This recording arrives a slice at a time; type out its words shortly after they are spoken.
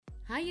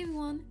Hi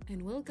everyone,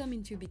 and welcome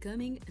into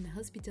Becoming an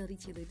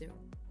Hospitality Leader.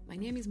 My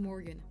name is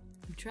Morgan.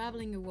 I'm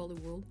traveling around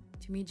the world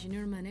to meet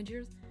general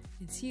managers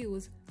and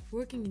CEOs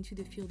working into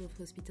the field of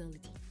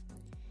hospitality.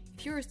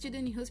 If you're a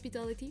student in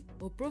hospitality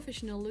or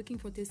professional looking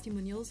for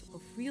testimonials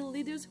of real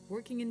leaders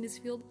working in this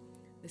field,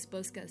 this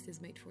podcast is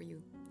made for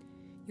you.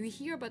 You will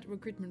hear about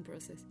recruitment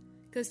process,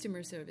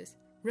 customer service,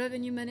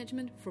 revenue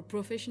management for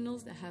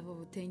professionals that have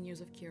over 10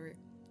 years of career,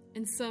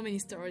 and so many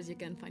stories you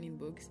can find in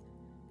books.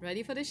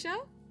 Ready for the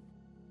show?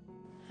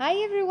 Hi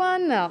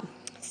everyone!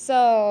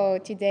 So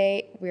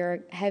today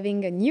we're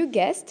having a new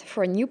guest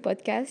for a new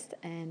podcast,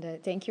 and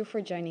thank you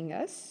for joining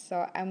us.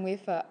 So I'm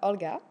with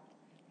Olga.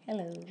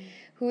 Hello.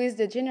 Who is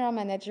the general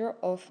manager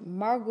of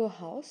Margot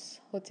House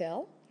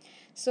Hotel.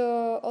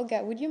 So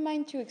Olga, would you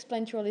mind to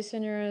explain to our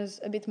listeners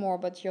a bit more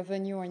about your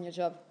venue and your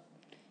job?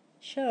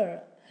 Sure.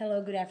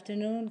 Hello, good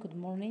afternoon, good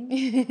morning.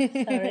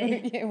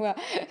 Sorry. Yeah, well,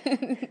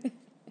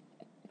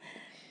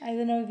 I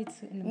don't know if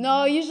it's...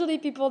 no, usually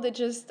people, they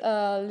just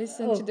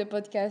listen to the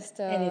podcast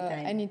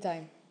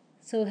anytime.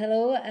 So,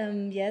 hello.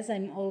 Yes,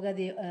 I'm Olga,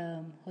 the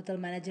hotel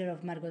manager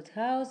of Margot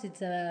House.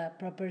 It's a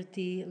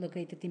property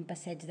located in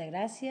Passeig de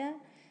Gràcia.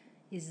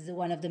 It's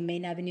one of the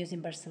main avenues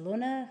in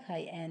Barcelona,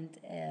 high-end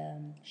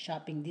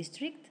shopping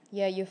district.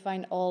 Yeah, you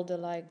find all the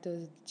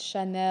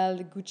Chanel,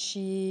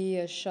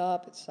 Gucci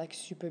shop. It's like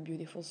super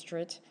beautiful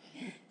street.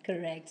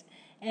 Correct.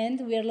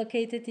 And we are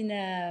located in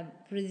a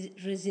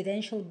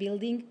residential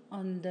building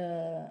on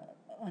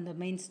the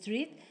main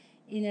street,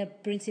 in a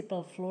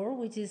principal floor,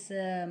 which is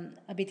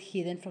a bit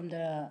hidden from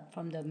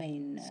the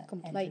main. It's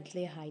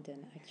completely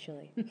hidden,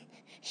 actually.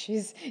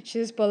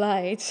 she's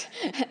polite.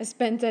 I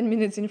spent 10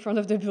 minutes in front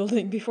of the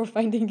building before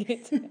finding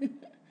it.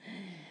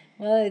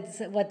 Well,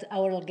 it's what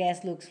our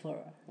guest looks for.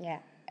 Yeah.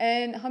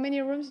 And how many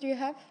rooms do you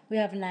have? We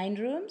have 9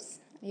 rooms.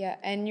 Yeah,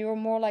 and you're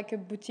more like a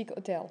boutique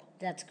hotel.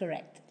 That's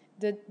correct.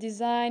 The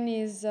design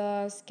is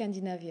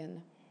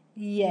Scandinavian.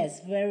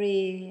 Yes,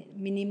 very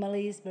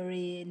minimalist,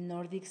 very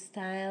Nordic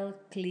style,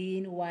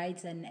 clean,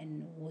 whites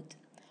and wood.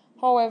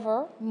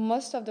 However,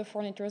 most of the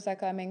furnitures are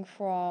coming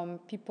from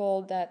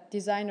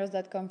designers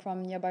that come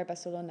from nearby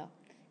Barcelona.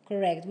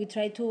 Correct. We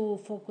try to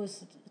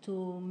focus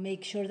to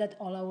make sure that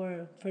all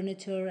our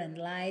furniture and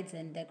lights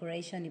and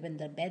decoration, even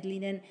the bed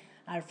linen,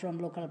 are from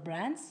local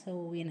brands. So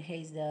we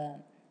enhance the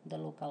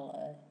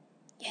local.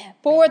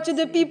 Power to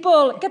the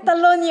people,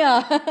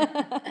 Catalonia.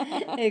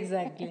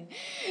 Exactly.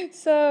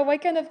 So,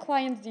 what kind of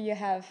clients do you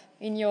have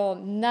in your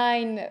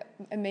 9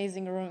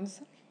 amazing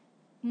rooms?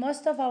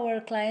 Most of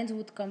our clients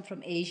would come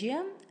from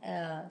Asia,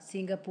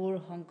 Singapore,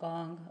 Hong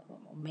Kong,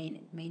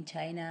 main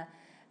China,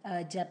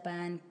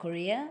 Japan,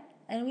 Korea,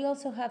 and we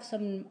also have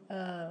some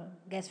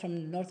guests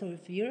from north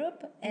of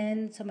Europe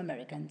and some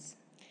Americans.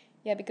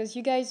 Yeah, because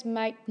you guys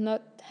might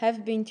not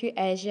have been to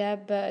Asia,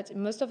 but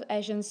most of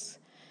Asians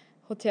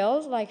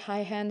hotels, like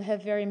high-end,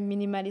 have very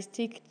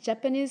minimalistic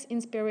Japanese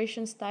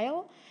inspiration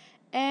style.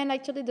 And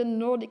actually the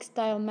Nordic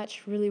style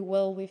match really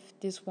well with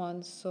this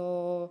one.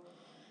 So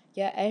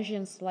yeah,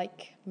 Asians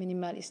like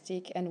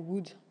minimalistic and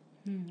wood,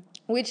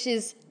 which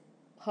is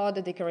how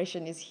the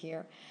decoration is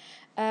here.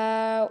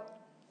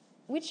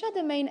 Which are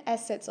the main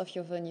assets of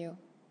your venue?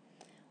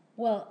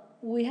 Well,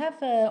 we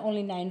have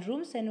only 9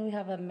 rooms and we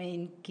have a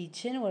main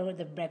kitchen where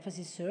the breakfast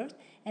is served.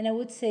 And I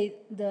would say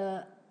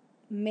the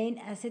main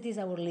asset is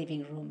our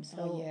living room.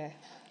 So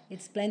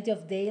it's plenty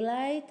of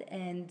daylight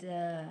and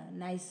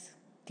nice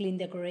clean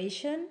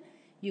decoration.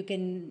 You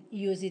can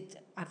use it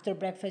after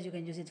breakfast. You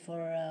can use it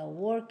for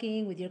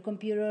working with your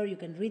computer. You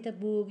can read a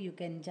book. You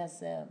can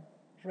just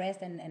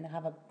rest and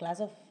have a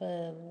glass of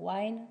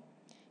wine.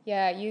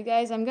 Yeah, you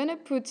guys, I'm gonna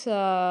put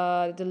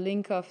the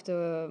link of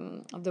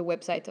the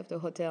website of the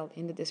hotel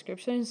in the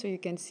description so you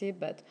can see.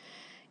 But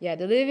yeah,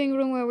 the living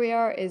room where we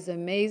are is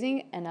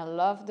amazing, and I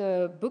love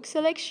the book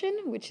selection,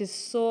 which is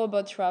so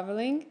about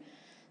traveling.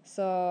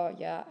 So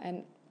yeah,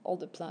 and all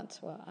the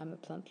plants. Well, I'm a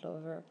plant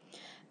lover.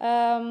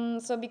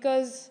 So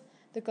because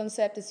the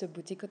concept is a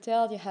boutique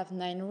hotel, you have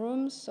 9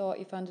 rooms. So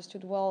if I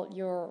understood well,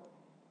 your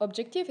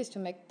objective is to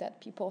make that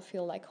people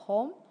feel like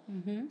home.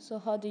 Mm-hmm. So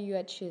how do you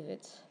achieve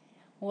it?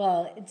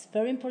 Well, it's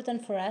very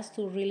important for us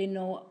to really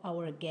know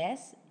our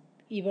guests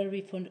even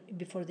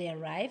before they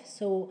arrive.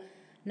 So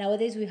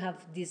nowadays we have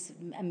this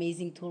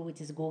amazing tool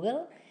which is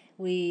Google.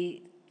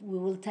 We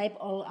will type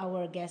all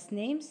our guest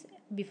names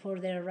before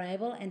their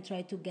arrival and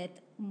try to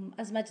get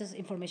as much as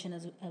information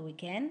as we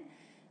can.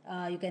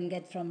 You can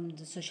get from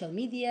the social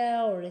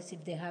media or as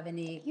if they have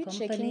any You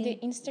company. checking the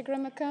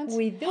Instagram account?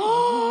 We do. We do.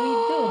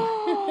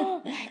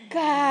 Oh my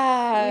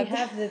God. We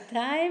have the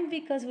time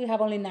because we have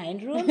only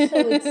 9 rooms, so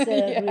it's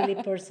really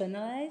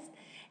personalized.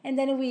 And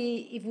then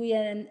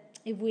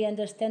if we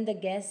understand the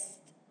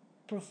guest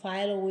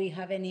profile, or we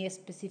have any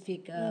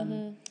specific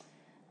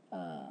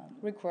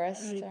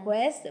request,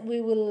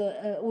 we will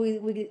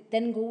we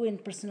then go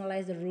and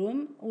personalize the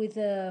room with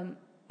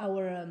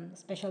our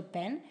special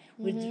pen.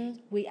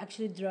 We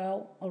actually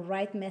draw or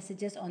write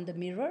messages on the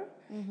mirror.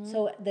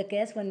 So the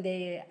guests, when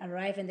they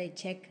arrive and they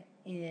check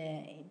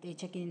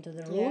into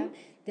the room,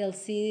 they'll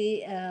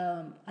see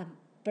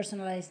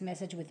personalized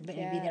message with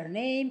maybe their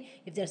name,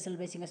 if they're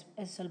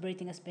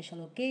celebrating a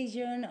special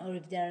occasion, or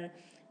if they're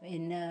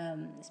in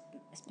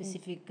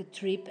specific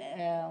trip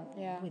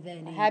with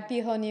a happy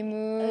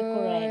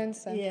honeymoon,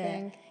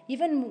 something.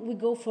 Even we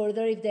go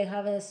further if they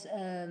have a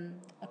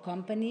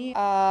company.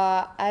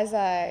 As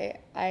I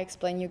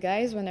explained you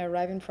guys, when I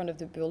arrived in front of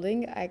the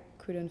building, I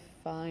couldn't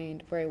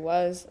find where it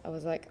was. I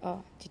was like,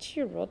 oh, did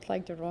she wrote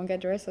like the wrong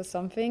address or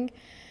something?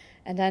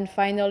 And then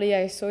finally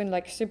I saw in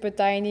like super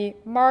tiny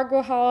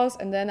Margot house,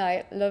 and then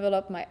I leveled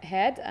up my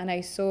head and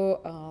I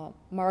saw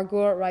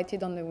Margot write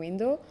it on the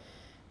window.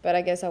 But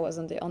I guess I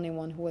wasn't the only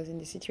one who was in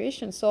this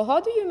situation. So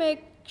how do you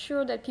make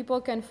sure that people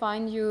can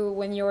find you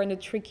when you're in a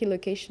tricky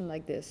location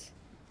like this?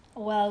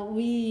 Well,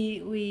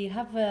 we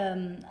have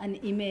an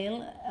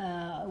email,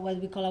 what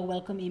we call a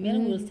welcome email.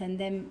 Mm-hmm. We'll send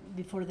them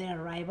before their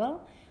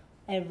arrival,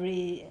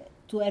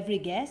 to every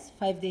guest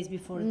 5 days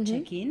before mm-hmm.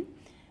 check-in.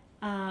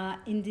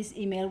 In this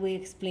email, we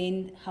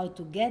explain how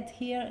to get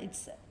here.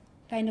 It's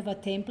kind of a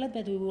template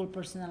that we will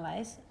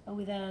personalize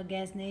with a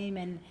guest name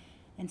and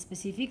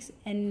specifics.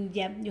 And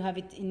yeah, you have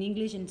it in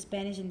English and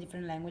Spanish and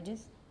different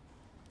languages.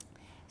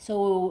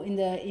 So in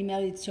the email,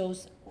 it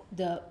shows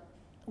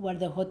where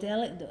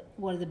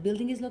the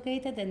building is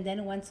located. And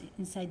then once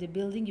inside the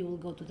building, you will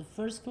go to the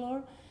first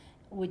floor,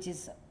 which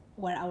is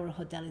where our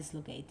hotel is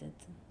located.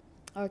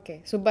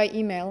 Okay, so by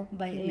email,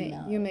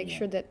 you make yeah.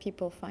 sure that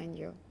people find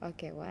you.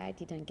 Okay, well, I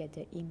didn't get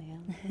the email,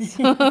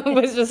 so I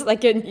was just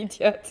like an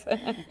idiot.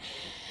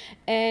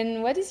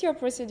 And what is your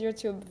procedure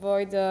to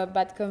avoid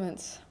bad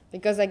comments?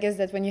 Because I guess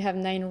that when you have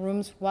 9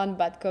 rooms, one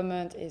bad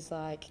comment is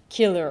like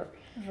killer.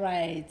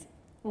 Right.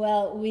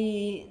 Well,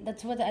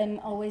 that's what I'm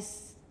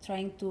always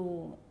trying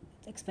to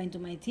explain to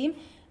my team.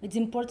 It's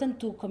important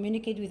to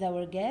communicate with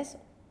our guests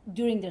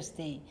during their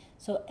stay.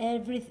 So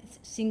every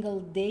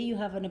single day you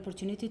have an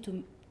opportunity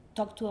to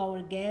talk to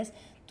our guests,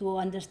 to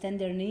understand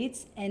their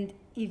needs, and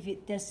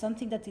if there's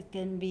something that it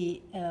can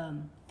be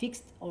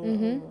fixed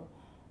or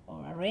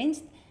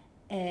arranged,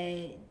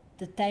 the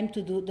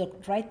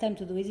right time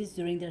to do it is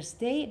during their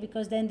stay,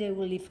 because then they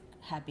will leave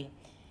happy.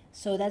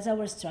 So that's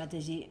our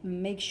strategy.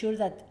 Make sure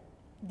that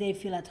they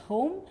feel at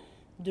home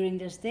during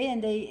their stay,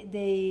 and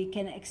they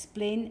can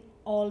explain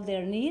all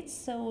their needs,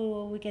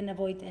 so we can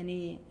avoid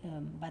any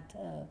bad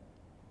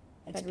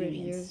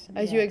experience.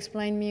 As you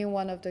explained me,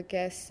 one of the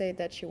guests said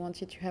that she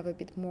wanted to have a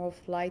bit more of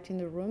light in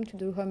the room to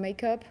do her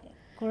makeup.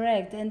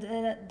 Correct, and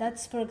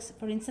that's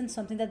for instance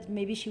something that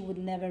maybe she would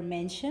never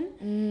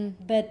mention,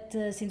 but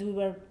since we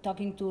were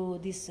talking to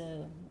this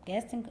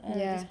guest and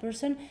this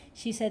person,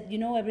 she said,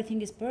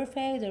 everything is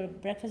perfect, the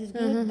breakfast is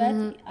good,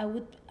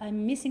 but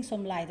I'm missing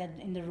some light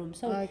in the room,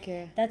 so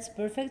that's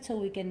perfect, so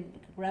we can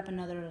grab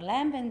another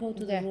lamp and go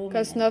to the room.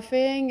 Cost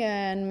nothing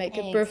and make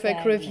a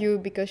perfect review,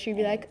 because she'll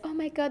be like, oh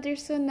my god, they're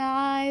so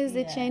nice,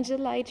 they changed the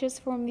light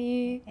just for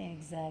me.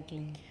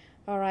 Exactly.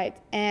 All right,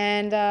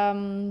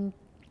 and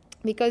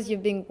because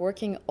you've been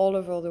working all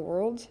over the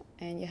world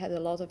and you had a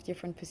lot of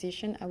different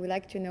positions, I would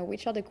like to know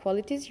which are the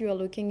qualities you are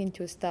looking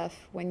into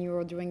staff when you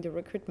are doing the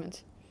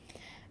recruitment.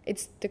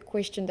 It's the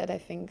question that I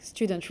think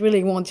students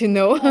really want to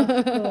know.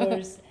 Of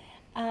course.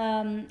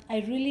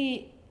 I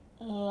really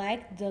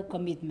like the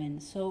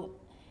commitment. So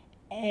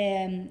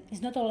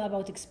it's not all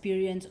about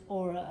experience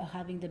or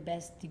having the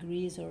best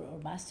degrees or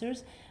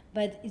masters,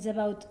 but it's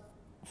about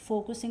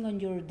focusing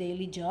on your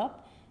daily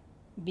job,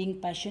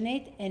 being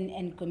passionate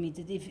and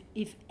committed.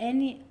 If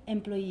any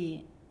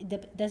employee,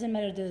 it doesn't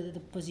matter the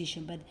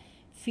position, but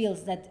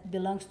feels that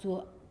belongs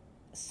to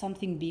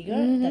something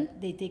bigger,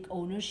 that they take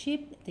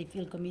ownership, they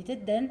feel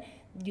committed, then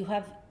you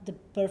have the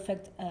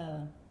perfect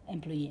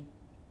employee.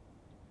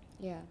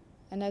 Yeah,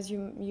 and as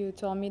you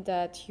told me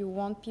that you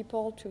want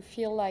people to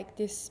feel like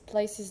this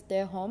place is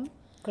their home.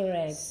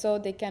 Correct. So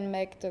they can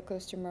make the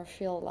customer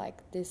feel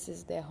like this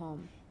is their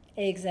home.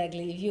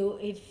 Exactly.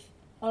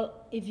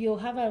 If you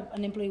have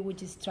an employee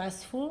which is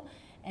trustful,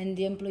 and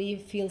the employee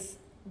feels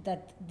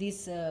that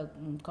this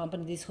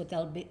company, this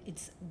hotel,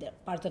 it's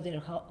part of their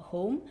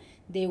home,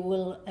 they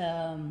will,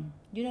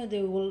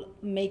 they will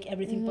make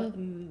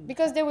everything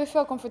because they will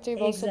feel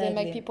comfortable. Exactly. So they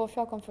make people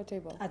feel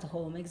comfortable at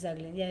home.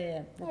 Exactly.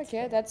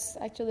 Yeah. That's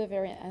actually a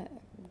very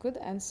good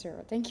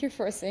answer. Thank you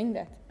for saying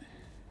that.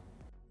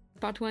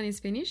 Part 1 is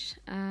finished.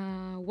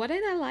 What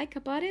I like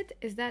about it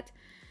is that,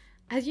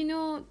 as you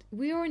know,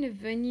 we are in a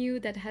venue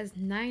that has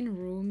 9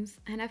 rooms,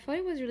 and I thought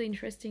it was really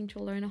interesting to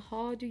learn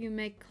how do you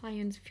make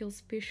clients feel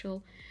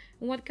special,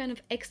 and what kind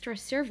of extra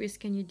service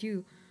can you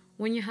do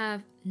when you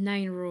have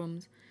 9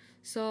 rooms.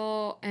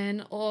 So,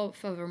 and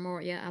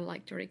furthermore, I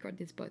like to record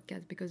this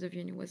podcast because of you,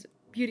 and it was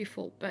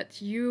beautiful,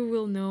 but you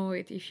will know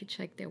it if you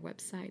check their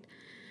website.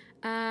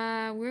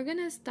 We're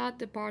gonna start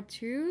the part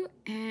 2,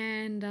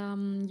 and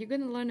you're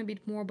gonna learn a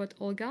bit more about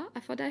Olga. I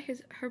thought that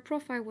her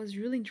profile was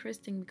really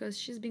interesting because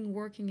she's been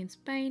working in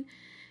Spain,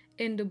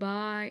 in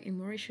Dubai, in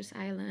Mauritius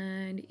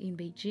Island, in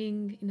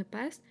Beijing in the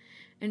past,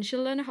 and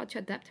she'll learn how to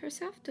adapt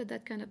herself to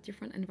that kind of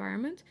different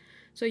environment.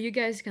 So you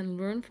guys can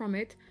learn from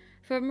it.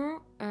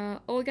 Furthermore,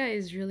 Olga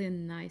is really a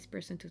nice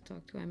person to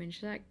talk to. I mean,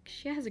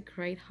 she has a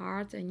great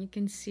heart, and you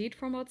can see it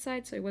from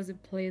outside. So it was a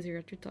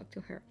pleasure to talk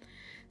to her.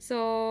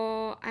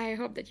 So I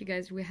hope that you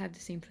guys will have the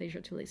same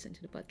pleasure to listen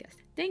to the podcast.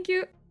 Thank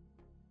you.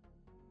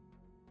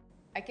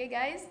 Okay,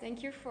 guys,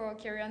 thank you for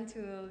carrying on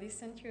to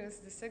listen to us,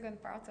 the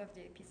second part of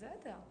the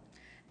episode.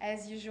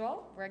 As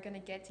usual, we're gonna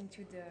get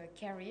into the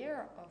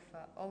career of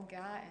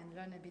Olga and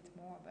learn a bit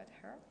more about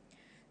her.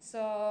 So,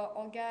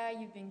 Olga,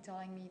 you've been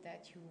telling me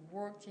that you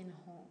worked in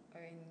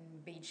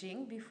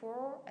Beijing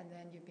before, and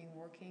then you've been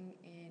working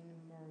in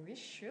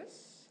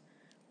Mauritius.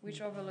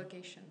 Which other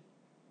location?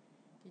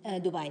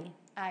 Dubai.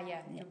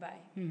 Yeah, Dubai.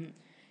 Mm-hmm.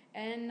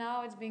 And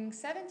now it's been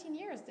 17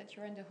 years that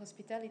you're in the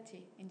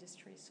hospitality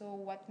industry. So,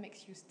 what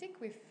makes you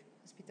stick with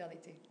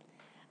hospitality?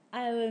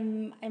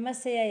 I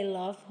must say I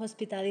love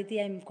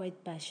hospitality. I'm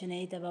quite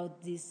passionate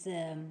about this,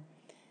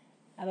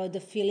 about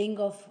the feeling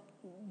of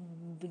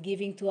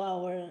giving to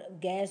our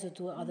guests or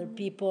to other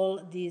people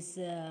this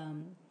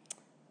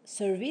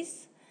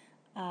service.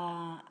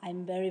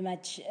 I'm very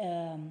much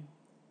I'm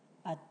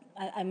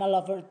a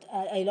lover.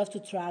 I love to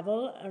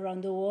travel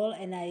around the world,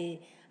 and I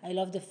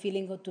love the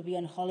feeling of to be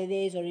on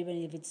holidays, or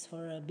even if it's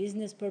for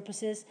business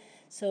purposes.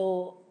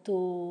 So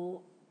to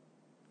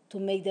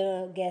make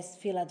the guests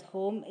feel at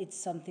home, it's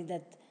something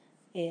that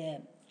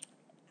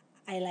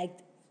I like.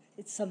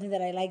 It's something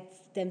that I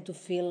like them to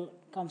feel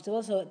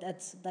comfortable. So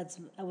that's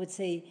I would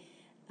say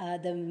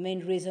the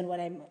main reason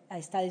why I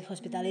studied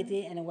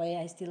hospitality and why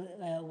I still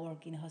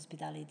work in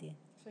hospitality.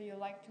 So you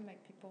like to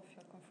make people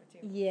feel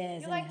comfortable.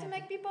 Yes. You like to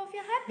make people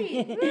feel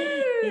happy.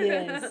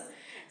 Yes.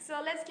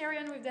 So let's carry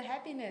on with the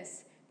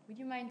happiness. Would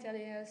you mind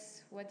telling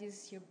us what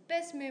is your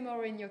best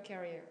memory in your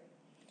career?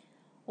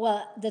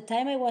 Well, the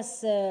time I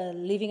was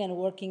living and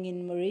working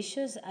in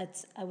Mauritius,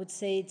 I would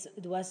say it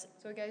was.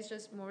 So, guys,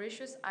 just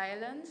Mauritius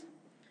Island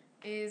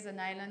is an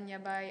island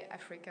nearby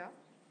Africa,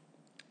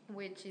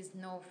 which is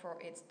known for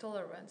its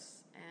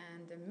tolerance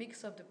and the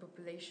mix of the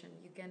population.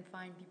 You can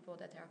find people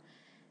that are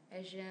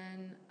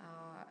Asian,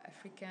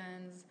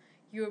 Africans,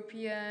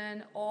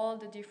 European, all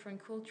the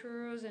different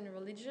cultures and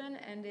religion,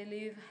 and they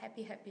live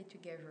happy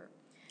together.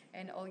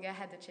 And Olga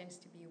had the chance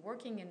to be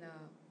working in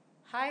a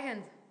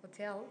high-end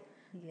hotel.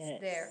 Yes.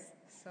 There.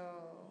 So.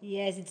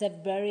 Yes, it's a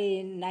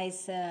very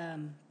nice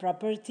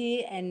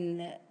property,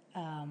 and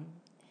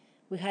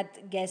we had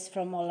guests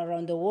from all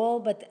around the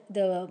world. But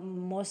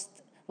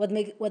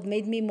what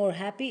made me more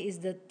happy is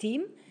the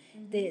team.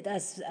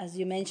 As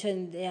you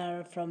mentioned, they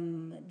are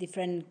from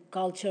different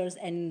cultures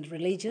and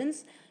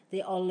religions.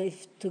 They all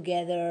live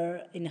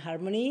together in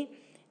harmony.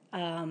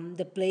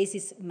 The place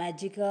is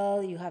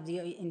magical. You have the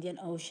Indian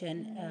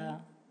Ocean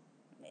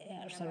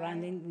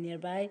surrounding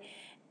nearby.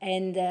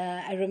 And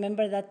I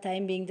remember that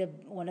time being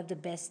one of the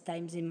best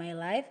times in my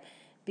life,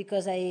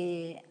 because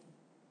I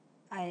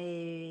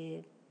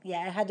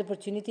had the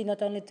opportunity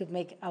not only to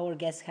make our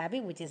guests happy,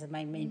 which is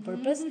my main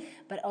purpose,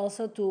 but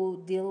also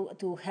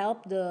to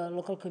help the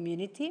local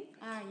community.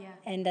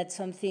 And that's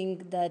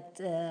something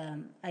that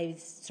I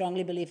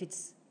strongly believe it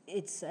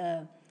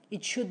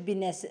should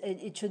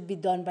be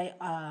done by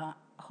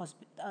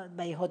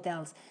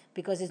hotels,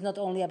 because it's not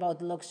only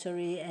about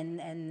luxury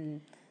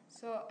and.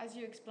 So, as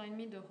you explained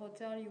me, the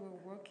hotel you were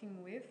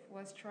working with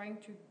was trying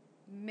to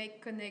make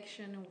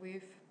connection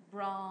with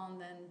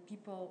brand and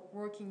people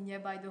working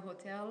nearby the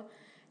hotel,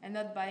 and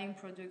not buying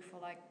product for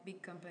like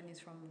big companies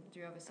from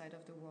the other side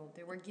of the world.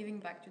 They were giving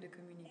back to the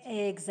community.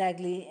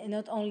 Exactly. And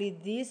not only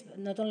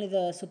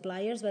the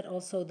suppliers, but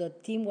also the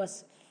team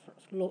was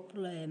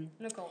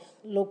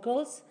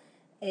locals.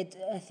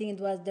 I think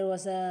there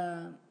was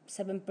a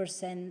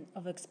 7%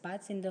 of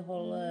expats in the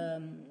whole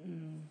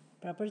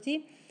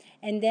property.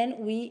 And then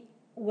we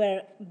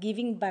were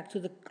giving back to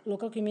the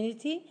local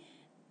community.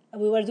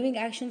 We were doing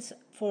actions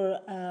for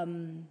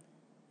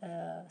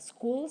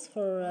schools,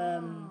 for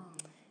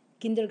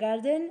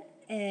kindergarten,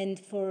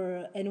 and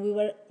we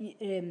were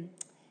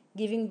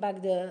giving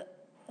back the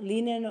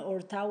linen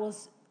or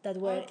towels that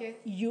were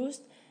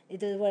used.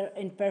 It were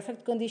in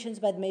perfect conditions,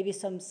 but maybe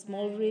some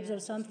small ribs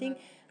or something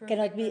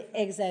cannot be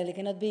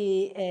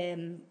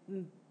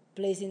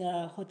placed in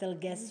a hotel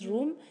guest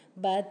room.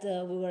 But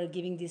we were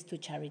giving this to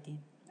charity.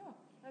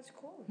 That's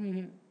cool.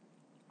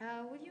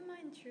 Would you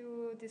mind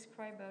to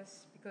describe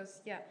us?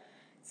 Because,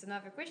 it's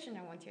another question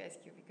I want to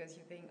ask you, because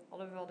you've been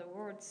all over the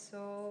world.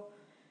 So,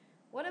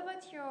 what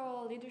about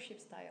your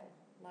leadership style?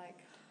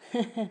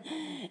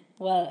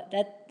 Well,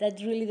 that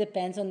really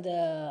depends on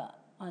the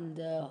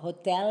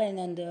hotel and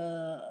on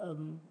the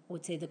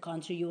would say the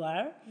country you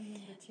are,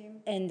 the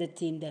team. And the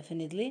team,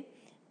 definitely.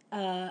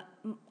 I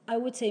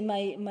would say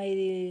my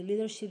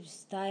leadership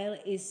style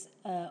is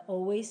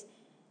always,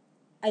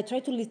 I try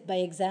to lead by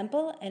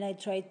example, and I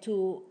try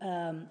to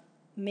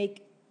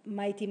make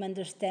my team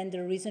understand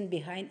the reason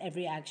behind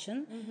every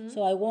action.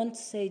 So I won't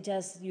say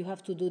just you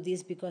have to do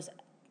this because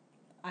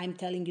I'm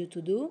telling you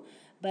to do,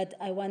 but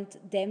I want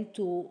them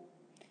to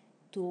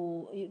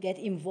get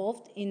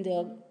involved in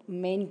the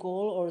main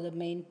goal or the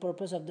main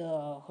purpose of the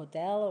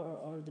hotel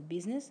or the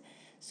business.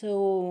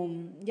 So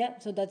yeah,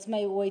 so that's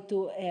my way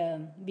to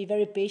be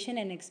very patient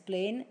and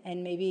explain.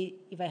 And maybe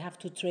if I have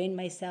to train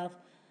myself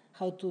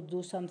how to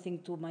do something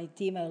to my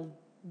team, I'll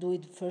do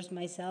it first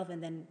myself,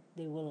 and then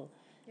they will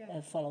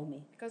follow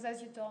me. Because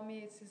as you told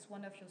me, it's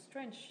one of your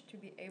strengths to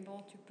be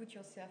able to put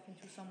yourself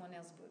into someone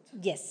else's boots.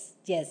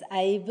 Yes.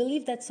 I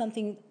believe that's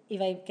something,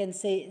 if I can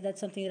say, that's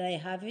something that I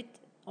have it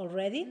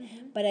already,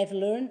 but I've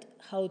learned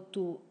how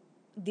to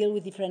deal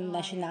with different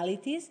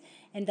nationalities,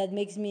 and that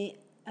makes me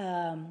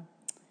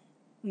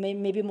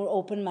maybe more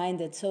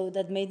open-minded. So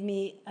that made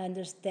me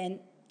understand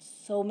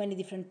so many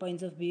different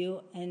points of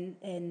view,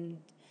 and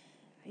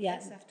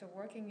yes, after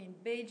working in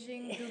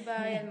Beijing,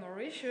 Dubai, and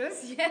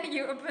Mauritius,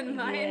 you're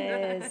open-minded.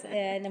 Yes,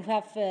 and we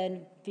have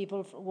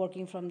people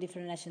working from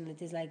different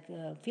nationalities, like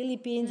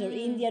Philippines or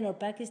Indian or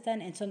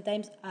Pakistan, and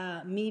sometimes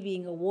me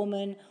being a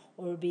woman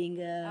or being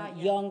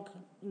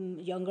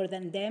younger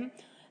than them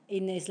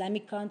in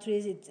Islamic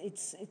countries,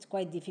 it's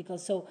quite difficult.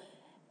 So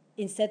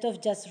instead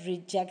of just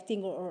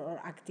rejecting or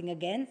acting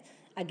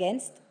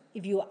against,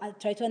 if you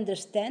try to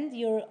understand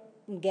your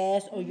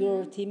guest or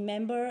your team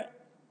member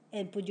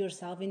and put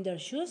yourself in their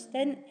shoes,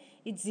 then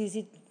it's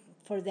easy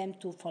for them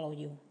to follow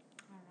you.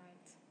 All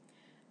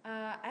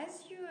right.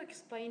 As you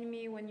explained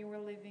me, when you were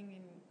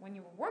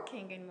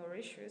working in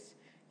Mauritius,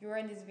 you were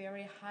in this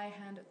very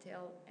high-end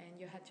hotel, and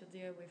you had to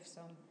deal with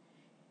some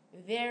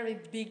very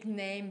big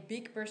name,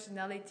 big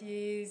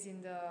personalities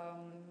in the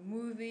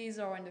movies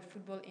or in the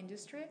football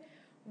industry,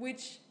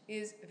 which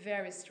is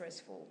very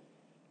stressful.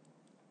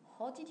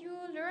 How did you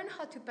learn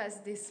how to pass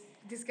this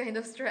kind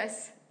of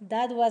stress?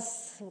 That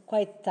was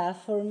quite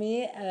tough for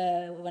me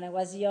when I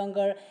was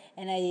younger,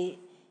 and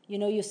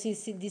you see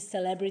these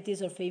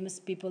celebrities or famous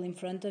people in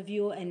front of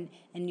you, and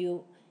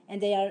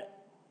they are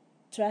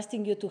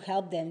trusting you to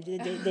help them.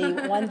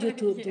 They want you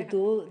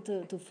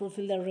to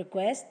fulfill their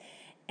request,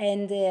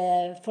 and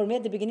for me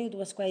at the beginning it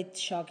was quite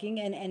shocking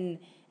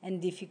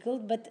and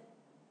difficult, but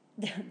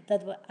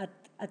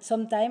at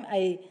some time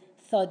I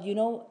thought, you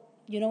know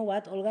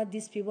what, Olga,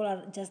 these people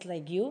are just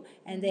like you,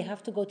 and they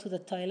have to go to the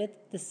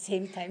toilet the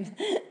same time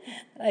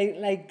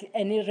like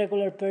any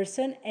regular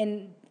person.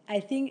 And I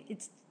think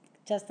it's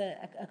just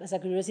as a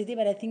curiosity,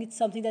 but I think it's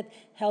something that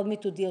helped me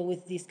to deal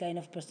with these kind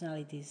of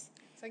personalities.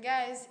 So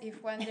guys,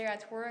 if one day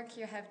at work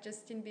you have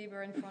Justin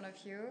Bieber in front of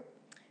you,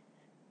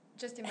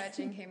 just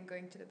imagine him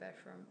going to the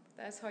bathroom.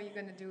 That's how you're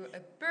going to do a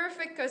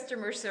perfect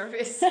customer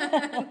service.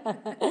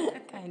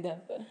 Kind of.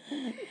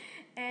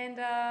 And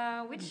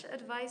which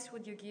advice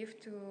would you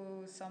give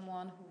to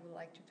someone who would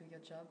like to do your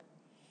job?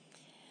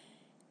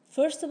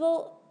 First of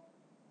all,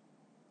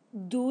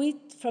 do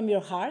it from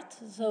your heart.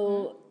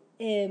 So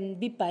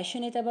be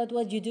passionate about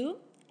what you do,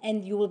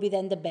 and you will be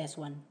then the best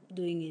one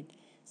doing it.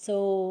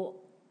 So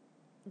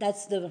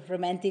that's the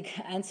romantic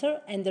answer.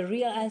 And the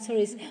real answer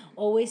is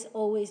always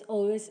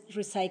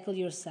recycle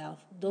yourself.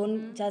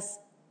 Don't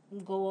just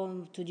go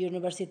on to the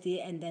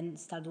university and then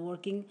start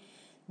working.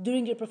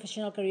 During your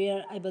professional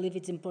career, I believe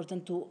it's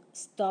important to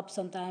stop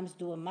sometimes,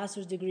 do a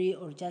master's degree,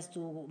 or just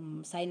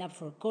to sign up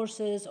for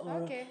courses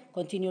or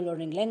continue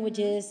learning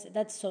languages.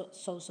 That's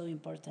so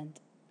important.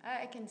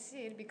 I can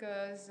see it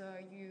because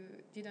you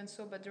didn't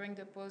saw, but during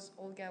the pause,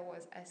 Olga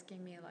was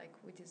asking me like,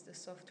 what is the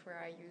software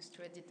I use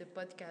to edit the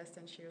podcast,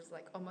 and she was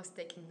like almost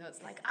taking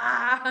notes, like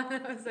I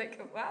was like,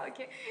 wow,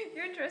 okay,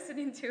 you're interested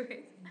into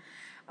it.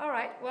 All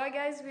right, well,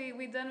 guys,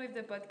 we're done with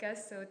the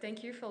podcast, so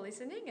thank you for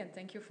listening, and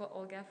thank you for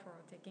Olga for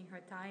taking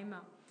her time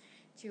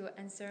to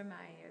answer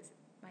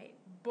my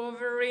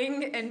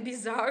bothering and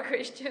bizarre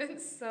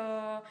questions.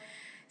 So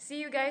see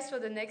you guys for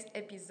the next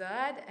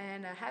episode,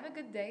 and have a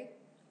good day.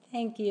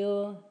 Thank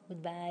you.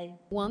 Goodbye.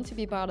 Want to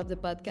be part of the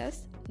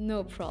podcast?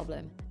 No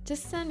problem.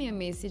 Just send me a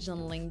message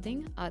on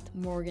LinkedIn at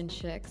Morgan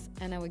Checks,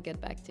 and I will get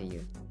back to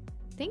you.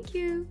 Thank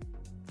you.